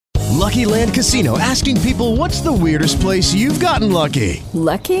Lucky Land Casino, asking people, what's the weirdest place you've gotten lucky?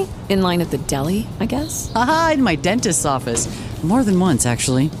 Lucky? In line at the deli, I guess? Aha, in my dentist's office. More than once,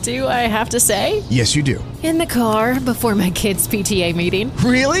 actually. Do I have to say? Yes, you do. In the car before my kids' PTA meeting.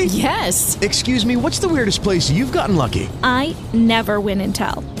 Really? Yes. Excuse me, what's the weirdest place you've gotten lucky? I never win and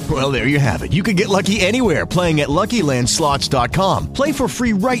tell. Well, there you have it. You can get lucky anywhere, playing at LuckyLandSlots.com. Play for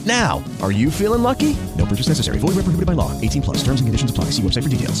free right now. Are you feeling lucky? No purchase necessary. Void where prohibited by law. 18 plus. Terms and conditions apply. See website for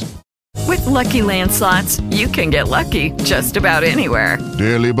details. With Lucky Land Slots, you can get lucky just about anywhere.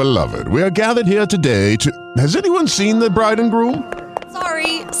 Dearly beloved, we are gathered here today to... Has anyone seen the bride and groom?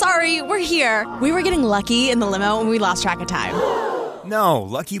 Sorry, we're here. We were getting lucky in the limo and we lost track of time. No,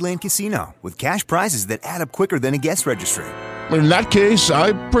 Lucky Land Casino, with cash prizes that add up quicker than a guest registry. In that case,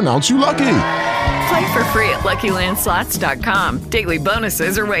 I pronounce you lucky. Play for free at LuckyLandSlots.com. Daily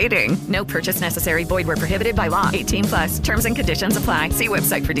bonuses are waiting. No purchase necessary. Void where prohibited by law. 18 plus. Terms and conditions apply. See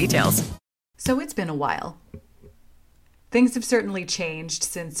website for details. So it's been a while. Things have certainly changed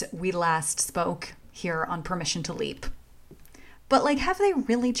since we last spoke here on Permission to Leap. But have they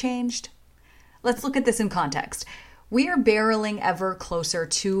really changed? Let's look at this in context. We are barreling ever closer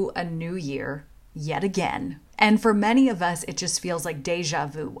to a new year, yet again. And for many of us, it just feels like deja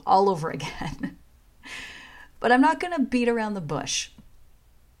vu all over again. But I'm not going to beat around the bush.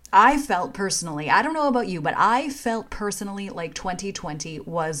 I felt personally, I don't know about you, but I felt personally like 2020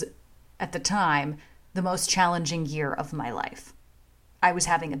 was, at the time, the most challenging year of my life. I was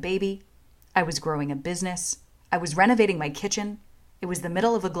having a baby. I was growing a business. I was renovating my kitchen. It was the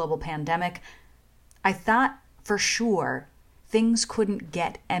middle of a global pandemic. I thought for sure things couldn't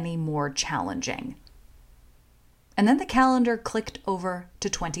get any more challenging. And then the calendar clicked over to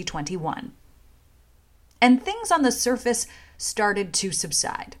 2021. And things on the surface started to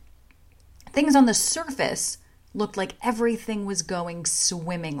subside. Things on the surface looked like everything was going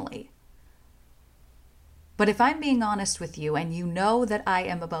swimmingly. But if I'm being honest with you, and you know that I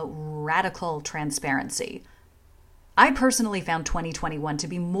am about radical transparency, I personally found 2021 to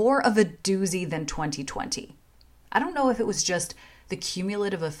be more of a doozy than 2020. I don't know if it was just the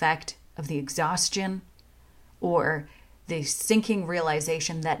cumulative effect of the exhaustion or the sinking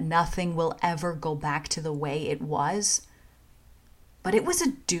realization that nothing will ever go back to the way it was. But it was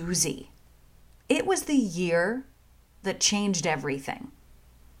a doozy. It was the year that changed everything.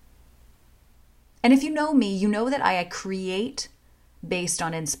 And if you know me, you know that I create based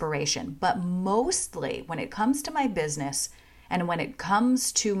on inspiration. But mostly when it comes to my business and when it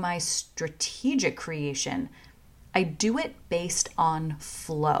comes to my strategic creation, I do it based on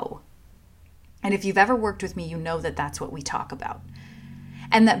flow. And if you've ever worked with me, you know that that's what we talk about.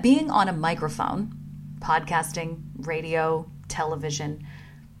 And that being on a microphone, podcasting, radio, television,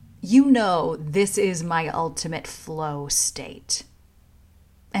 you know this is my ultimate flow state.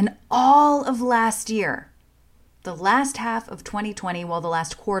 And all of last year, the last half of 2020, the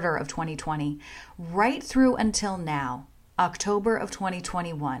last quarter of 2020, right through until now, October of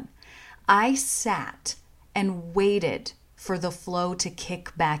 2021, I sat and waited for the flow to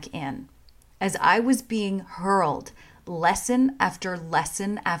kick back in as I was being hurled lesson after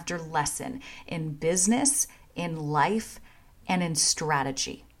lesson after lesson in business, in life, and in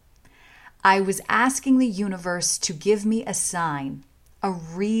strategy. I was asking the universe to give me a sign, a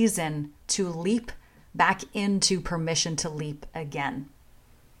reason to leap back into permission to leap again.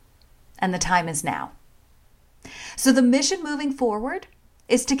 And the time is now. So the mission moving forward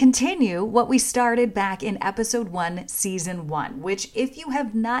is to continue what we started back in episode 1, season 1, which if you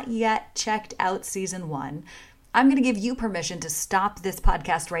have not yet checked out season 1, I'm going to give you permission to stop this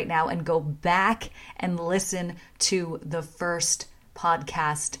podcast right now and go back and listen to the first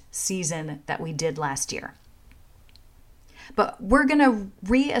podcast season that we did last year. But we're going to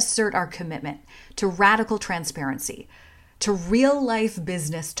reassert our commitment to radical transparency, to real life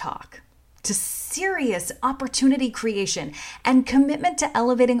business talk, to serious opportunity creation, and commitment to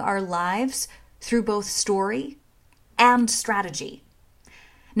elevating our lives through both story and strategy.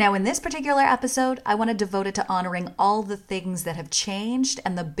 Now, in this particular episode, I want to devote it to honoring all the things that have changed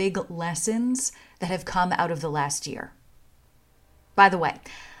and the big lessons that have come out of the last year. By the way,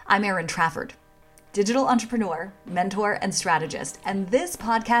 I'm Erin Trafford, digital entrepreneur, mentor, and strategist, and this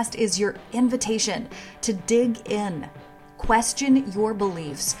podcast is your invitation to dig in, question your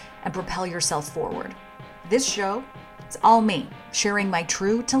beliefs, and propel yourself forward. This show, it's all me, sharing my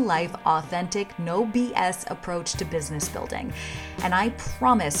true-to-life, authentic, no BS approach to business building. And I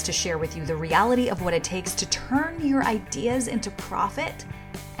promise to share with you the reality of what it takes to turn your ideas into profit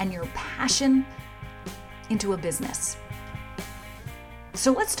and your passion into a business.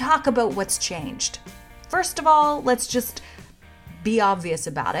 So let's talk about what's changed. First of all, let's just be obvious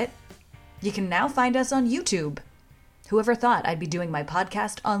about it, you can now find us on YouTube. Whoever thought I'd be doing my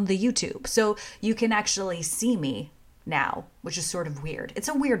podcast on the YouTube? So you can actually see me now, which is sort of weird. It's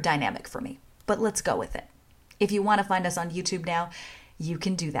a weird dynamic for me, but let's go with it. If you want to find us on YouTube now, you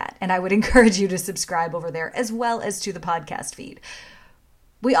can do that. And I would encourage you to subscribe over there as well as to the podcast feed.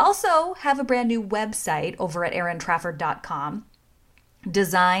 We also have a brand new website over at erintrafford.com,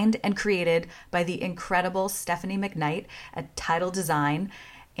 designed and created by the incredible Stephanie McKnight at Title Design.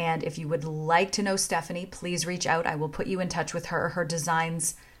 And if you would like to know Stephanie, please reach out. I will put you in touch with her. Her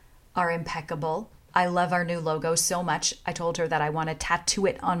designs are impeccable. I love our new logo so much. I told her that I want to tattoo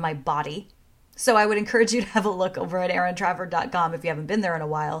it on my body. So I would encourage you to have a look over at erintrafford.com if you haven't been there in a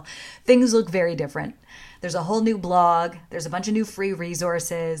while. Things look very different. There's a whole new blog. There's a bunch of new free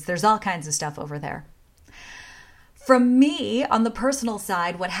resources. There's all kinds of stuff over there. From me, on the personal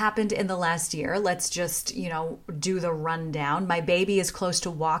side, what happened in the last year, let's just, do the rundown. My baby is close to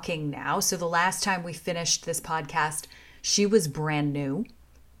walking now. So the last time we finished this podcast, she was brand new.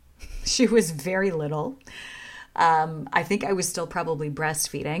 She was very little. I think I was still probably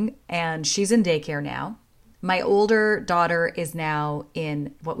breastfeeding, and she's in daycare now. My older daughter is now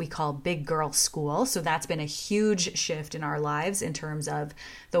in what we call big girl school. So that's been a huge shift in our lives in terms of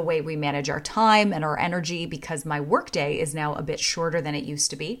the way we manage our time and our energy, because my workday is now a bit shorter than it used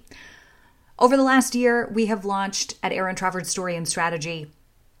to be. Over the last year, we have launched at Erin Trafford Story and Strategy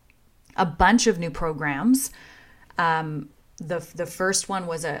a bunch of new programs. The first one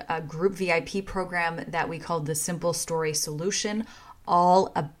was a group VIP program that we called the Simple Story Solution,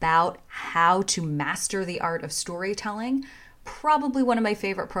 all about how to master the art of storytelling. Probably one of my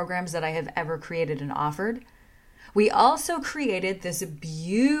favorite programs that I have ever created and offered. We also created this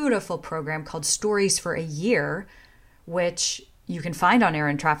beautiful program called Stories for a Year, which you can find on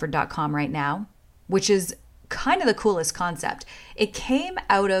erintrafford.com right now, which is kind of the coolest concept. It came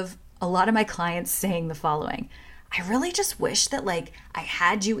out of a lot of my clients saying the following: I really just wish that I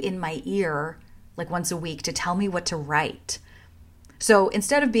had you in my ear once a week to tell me what to write. So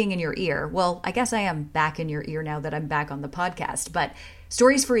instead of being in your ear, well, I guess I am back in your ear now that I'm back on the podcast, but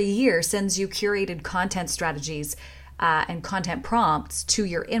Stories for a Year sends you curated content strategies and content prompts to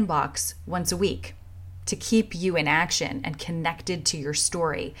your inbox once a week to keep you in action and connected to your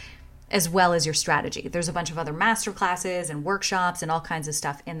story as well as your strategy. There's a bunch of other masterclasses and workshops and all kinds of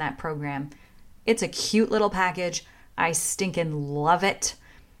stuff in that program. It's a cute little package. I stinking love it.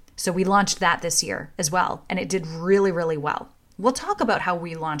 So we launched that this year as well, and it did really, really well. We'll talk about how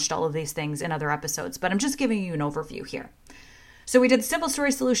we launched all of these things in other episodes, but I'm just giving you an overview here. So we did the Simple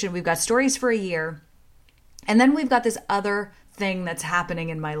Story Solution. We've got Stories for a Year. And then we've got this other thing that's happening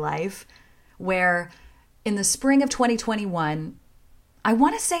in my life where in the spring of 2021, I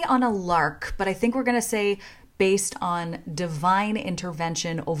want to say on a lark, but I think we're going to say based on divine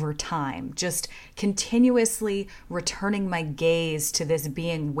intervention over time, just continuously returning my gaze to this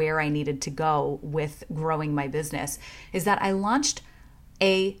being where I needed to go with growing my business, is that I launched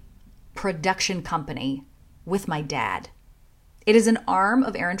a production company with my dad. It is an arm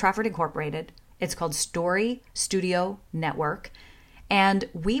of Erin Trafford Incorporated. It's called Story Studio Network, and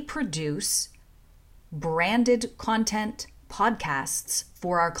we produce branded content podcasts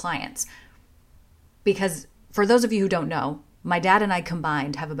for our clients. Because for those of you who don't know, my dad and I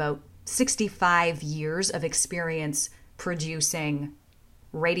combined have about 65 years of experience producing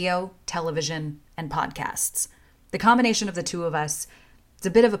radio, television, and podcasts. The combination of the two of us, it's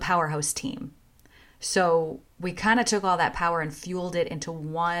a bit of a powerhouse team. So we kind of took all that power and fueled it into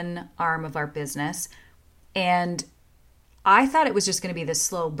one arm of our business. And I thought it was just going to be this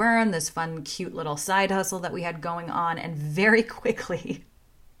slow burn, this fun, cute little side hustle that we had going on. And very quickly,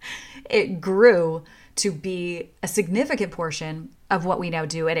 it grew to be a significant portion of what we now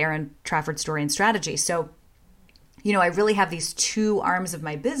do at Erin Trafford Story and Strategy. So, I really have these two arms of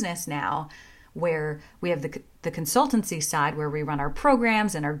my business now, where we have the consultancy side where we run our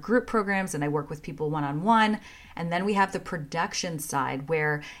programs and our group programs, and I work with people one-on-one. And then we have the production side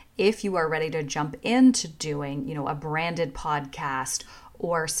where if you are ready to jump into doing, a branded podcast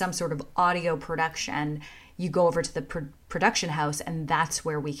or some sort of audio production, you go over to the production house, and that's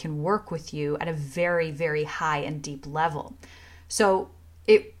where we can work with you at a very, very high and deep level. So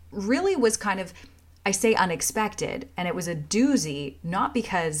it really was kind of, I say unexpected, and it was a doozy, not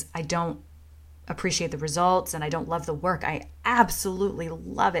because I don't appreciate the results and I don't love the work. I absolutely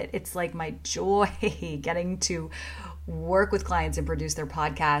love it. It's like my joy getting to work with clients and produce their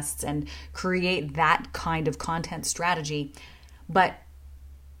podcasts and create that kind of content strategy. But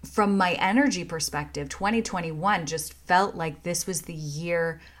from my energy perspective, 2021 just felt like this was the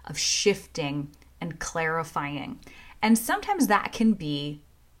year of shifting and clarifying. And sometimes that can be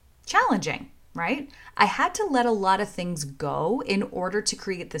challenging, right? I had to let a lot of things go in order to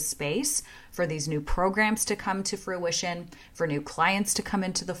create the space for these new programs to come to fruition, for new clients to come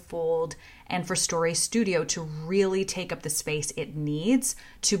into the fold, and for Story Studio to really take up the space it needs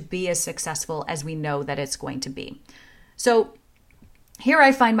to be as successful as we know that it's going to be. So here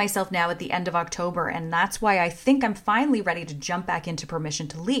I find myself now at the end of October, and that's why I think I'm finally ready to jump back into Permission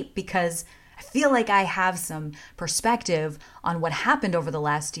to Leap, because I feel like I have some perspective on what happened over the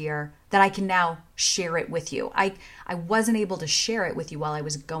last year that I can now share it with you. I wasn't able to share it with you while I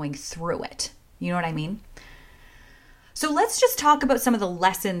was going through it. You know what I mean? So let's just talk about some of the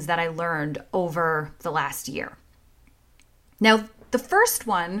lessons that I learned over the last year. Now, the first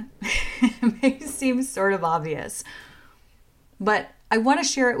one may seem sort of obvious, but I want to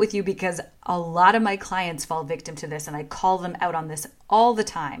share it with you because a lot of my clients fall victim to this, and I call them out on this all the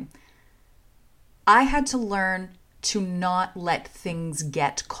time. I had to learn to not let things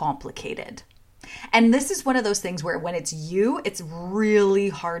get complicated. And this is one of those things where when it's you, it's really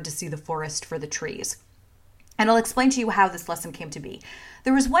hard to see the forest for the trees. And I'll explain to you how this lesson came to be.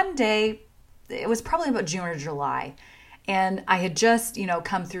 There was one day, it was probably about June or July, and I had just,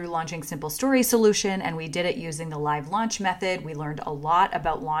 come through launching Simple Story Solution, and we did it using the live launch method. We learned a lot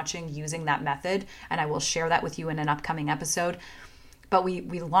about launching using that method, and I will share that with you in an upcoming episode. But we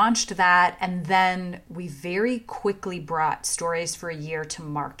launched that, and then we very quickly brought Stories for a Year to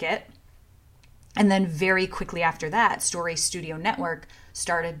market. And then very quickly after that, Story Studio Network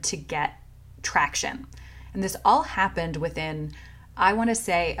started to get traction. And this all happened within, I want to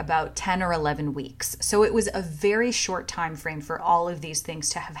say, about 10 or 11 weeks. So it was a very short time frame for all of these things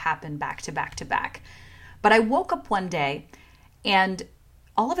to have happened back to back to back. But I woke up one day, and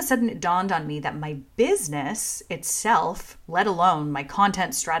all of a sudden it dawned on me that my business itself, let alone my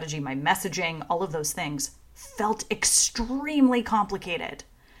content strategy, my messaging, all of those things, felt extremely complicated.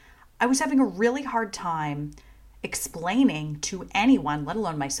 I was having a really hard time explaining to anyone, let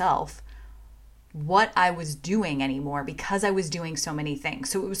alone myself, what I was doing anymore because I was doing so many things.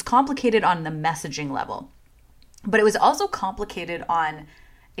 So it was complicated on the messaging level, but it was also complicated on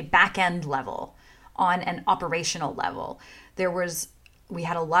a back-end level, on an operational level. We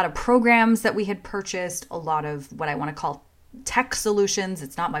had a lot of programs that we had purchased, a lot of what I want to call tech solutions.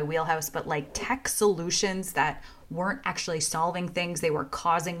 It's not my wheelhouse, but like tech solutions that weren't actually solving things. They were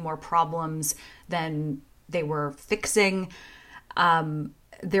causing more problems than they were fixing.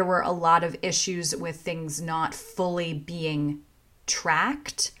 There were a lot of issues with things not fully being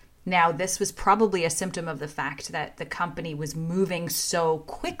tracked. Now, this was probably a symptom of the fact that the company was moving so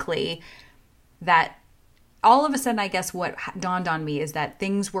quickly that all of a sudden, I guess what dawned on me is that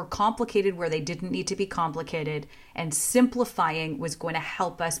things were complicated where they didn't need to be complicated, and simplifying was going to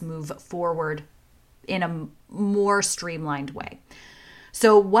help us move forward in a more streamlined way.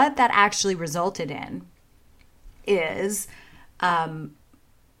 So what that actually resulted in is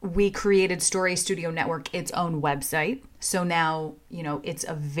we created Story Studio Network its own website. So now, it's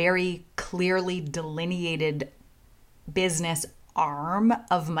a very clearly delineated business arm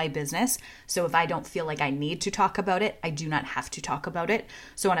of my business. So if I don't feel like I need to talk about it, I do not have to talk about it.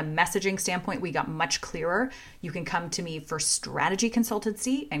 So on a messaging standpoint, we got much clearer. You can come to me for strategy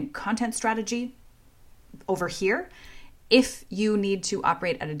consultancy and content strategy over here. If you need to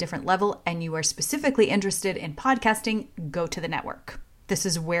operate at a different level and you are specifically interested in podcasting, go to the network. This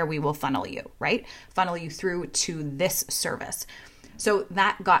is where we will funnel you, right? Funnel you through to this service. So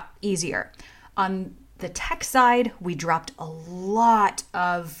that got easier. On the tech side, we dropped a lot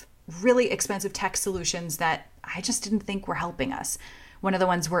of really expensive tech solutions that I just didn't think were helping us. One of the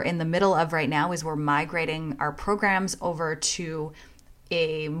ones we're in the middle of right now is we're migrating our programs over to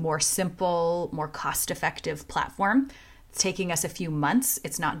a more simple, more cost-effective platform. It's taking us a few months.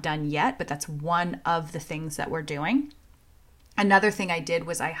 It's not done yet, but that's one of the things that we're doing. Another thing I did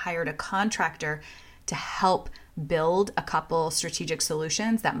was I hired a contractor to help build a couple strategic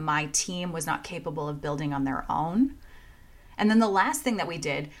solutions that my team was not capable of building on their own. And then the last thing that we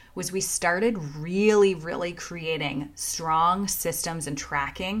did was we started really, really creating strong systems and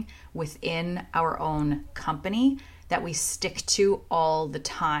tracking within our own company that we stick to all the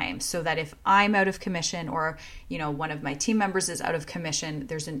time, so that if I'm out of commission or, one of my team members is out of commission,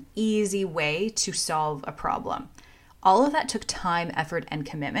 there's an easy way to solve a problem. All of that took time, effort, and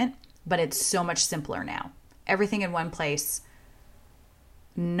commitment, but it's so much simpler now. Everything in one place,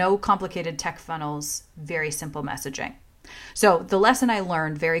 no complicated tech funnels, very simple messaging. So the lesson I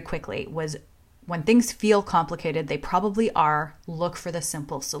learned very quickly was when things feel complicated, they probably are, look for the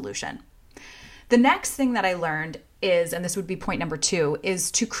simple solution. The next thing that I learned is, and this would be point number 2, is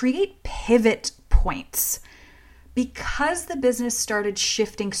to create pivot points. because the business started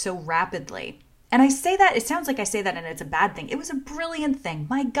shifting so rapidly. And I say that, it sounds like I say that and it's a bad thing. It was a brilliant thing.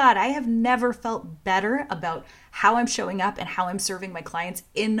 My God, I have never felt better about how I'm showing up and how I'm serving my clients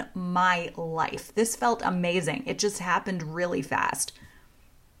in my life. This felt amazing. It just happened really fast.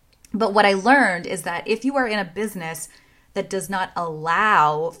 But what I learned is that if you are in a business that does not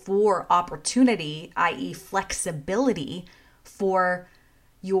allow for opportunity, i.e. flexibility, for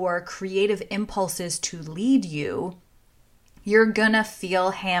your creative impulses to lead you, you're gonna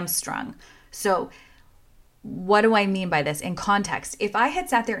feel hamstrung. So what do I mean by this? In context, if I had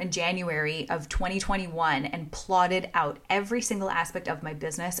sat there in January of 2021 and plotted out every single aspect of my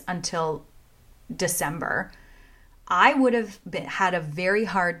business until December, I would have had a very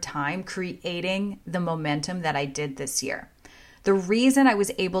hard time creating the momentum that I did this year. The reason I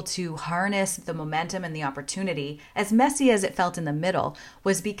was able to harness the momentum and the opportunity, as messy as it felt in the middle,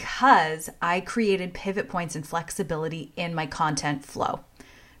 was because I created pivot points and flexibility in my content flow,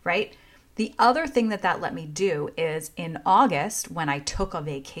 right? The other thing that let me do is in August, when I took a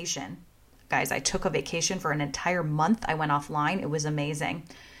vacation, guys, I took a vacation for an entire month. I went offline. It was amazing.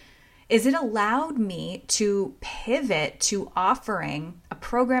 Is it allowed me to pivot to offering a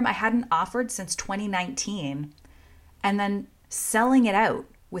program I hadn't offered since 2019 and then selling it out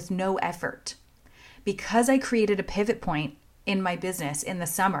with no effort. Because I created a pivot point in my business in the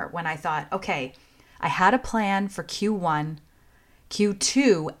summer when I thought, okay, I had a plan for Q1,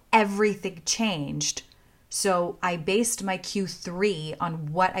 Q2, everything changed. So I based my Q3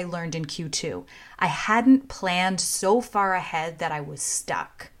 on what I learned in Q2. I hadn't planned so far ahead that I was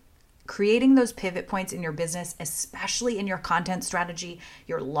stuck. Creating those pivot points in your business, especially in your content strategy,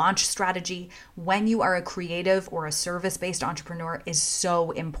 your launch strategy, when you are a creative or a service-based entrepreneur is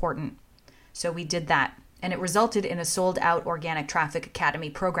so important. So we did that, and it resulted in a sold-out Organic Traffic Academy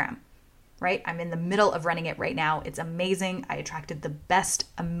program, right? I'm in the middle of running it right now. It's amazing. I attracted the best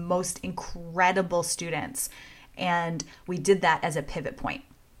and most incredible students, and we did that as a pivot point.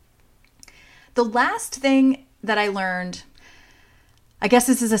 The last thing that I learned, I guess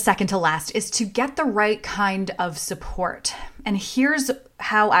this is a second to last, is to get the right kind of support. And here's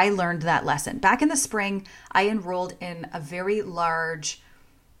how I learned that lesson. Back in the spring, I enrolled in a very large,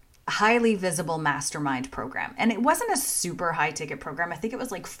 highly visible mastermind program. And it wasn't a super high ticket program. I think it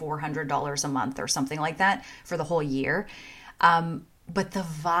was like $400 a month or something like that for the whole year. But the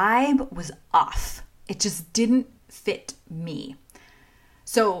vibe was off. It just didn't fit me.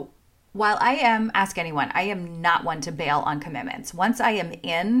 So while I am, ask anyone, I am not one to bail on commitments. Once I am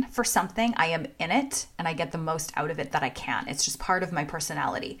in for something, I am in it and I get the most out of it that I can. It's just part of my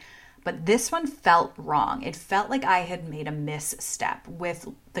personality. But this one felt wrong. It felt like I had made a misstep with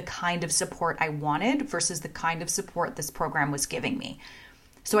the kind of support I wanted versus the kind of support this program was giving me.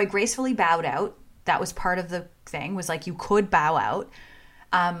 So I gracefully bowed out. That was part of the thing, was like you could bow out.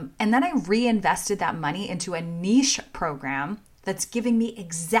 And then I reinvested that money into a niche program that's giving me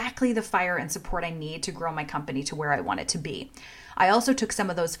exactly the fire and support I need to grow my company to where I want it to be. I also took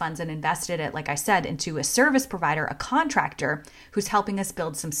some of those funds and invested it, like I said, into a service provider, a contractor who's helping us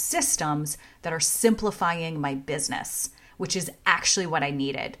build some systems that are simplifying my business, which is actually what I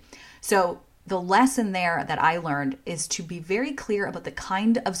needed. So the lesson there that I learned is to be very clear about the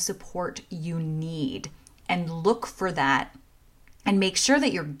kind of support you need and look for that and make sure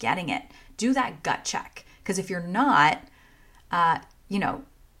that you're getting it. Do that gut check, because if you're not,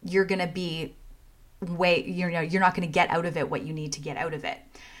 you're going to be you're not going to get out of it what you need to get out of it.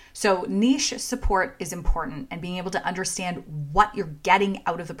 So niche support is important, and being able to understand what you're getting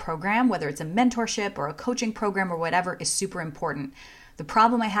out of the program, whether it's a mentorship or a coaching program or whatever, is super important. The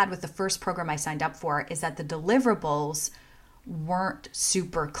problem I had with the first program I signed up for is that the deliverables weren't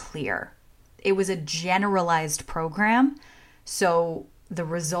super clear. It was a generalized program, so the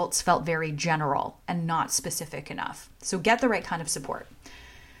results felt very general and not specific enough. So get the right kind of support.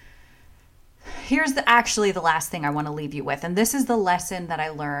 Here's actually the last thing I want to leave you with. And this is the lesson that I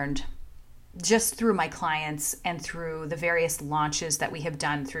learned just through my clients and through the various launches that we have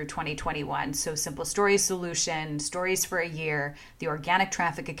done through 2021. So Simple Stories Solution, Stories for a Year, the Organic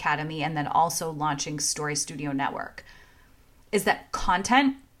Traffic Academy, and then also launching Story Studio Network, is that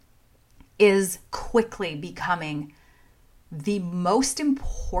content is quickly becoming the most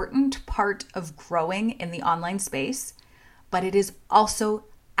important part of growing in the online space, but it is also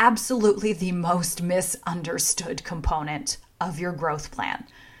absolutely the most misunderstood component of your growth plan.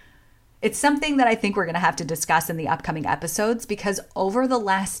 It's something that I think we're going to have to discuss in the upcoming episodes, because over the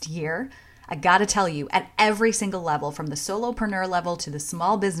last year, I got to tell you, at every single level, from the solopreneur level to the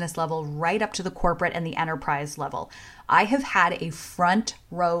small business level, right up to the corporate and the enterprise level, I have had a front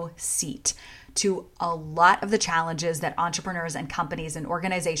row seat to a lot of the challenges that entrepreneurs and companies and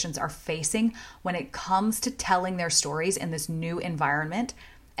organizations are facing when it comes to telling their stories in this new environment.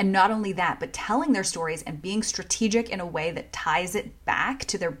 And not only that, but telling their stories and being strategic in a way that ties it back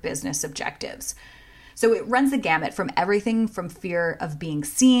to their business objectives. So it runs the gamut from everything from fear of being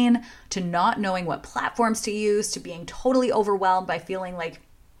seen to not knowing what platforms to use to being totally overwhelmed by feeling like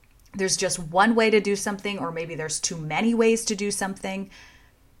there's just one way to do something, or maybe there's too many ways to do something.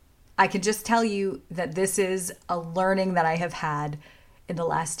 I can just tell you that this is a learning that I have had in the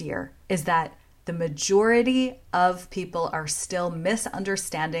last year, is that the majority of people are still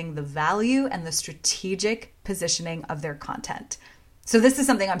misunderstanding the value and the strategic positioning of their content. So this is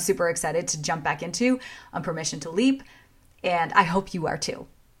something I'm super excited to jump back into on Permission to Leap, and I hope you are too.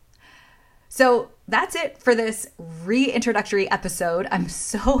 So that's it for this reintroductory episode. I'm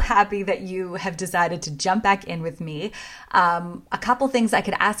so happy that you have decided to jump back in with me. A couple things I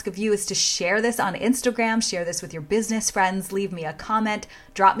could ask of you is to share this on Instagram, share this with your business friends, leave me a comment,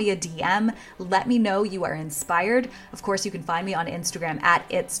 drop me a DM, let me know you are inspired. Of course, you can find me on Instagram at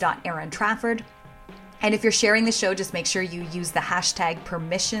its.erintrafford. And if you're sharing the show, just make sure you use the hashtag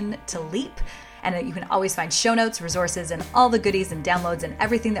permission to leap. And you can always find show notes, resources, and all the goodies and downloads and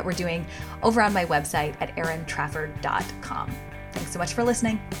everything that we're doing over on my website at erintrafford.com. Thanks so much for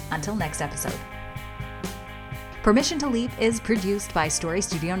listening. Until next episode. Permission to Leap is produced by Story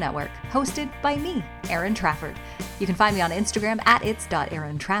Studio Network, hosted by me, Erin Trafford. You can find me on Instagram at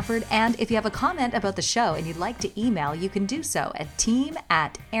its.erintrafford. And if you have a comment about the show and you'd like to email, you can do so at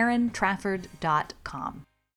team@erintrafford.com.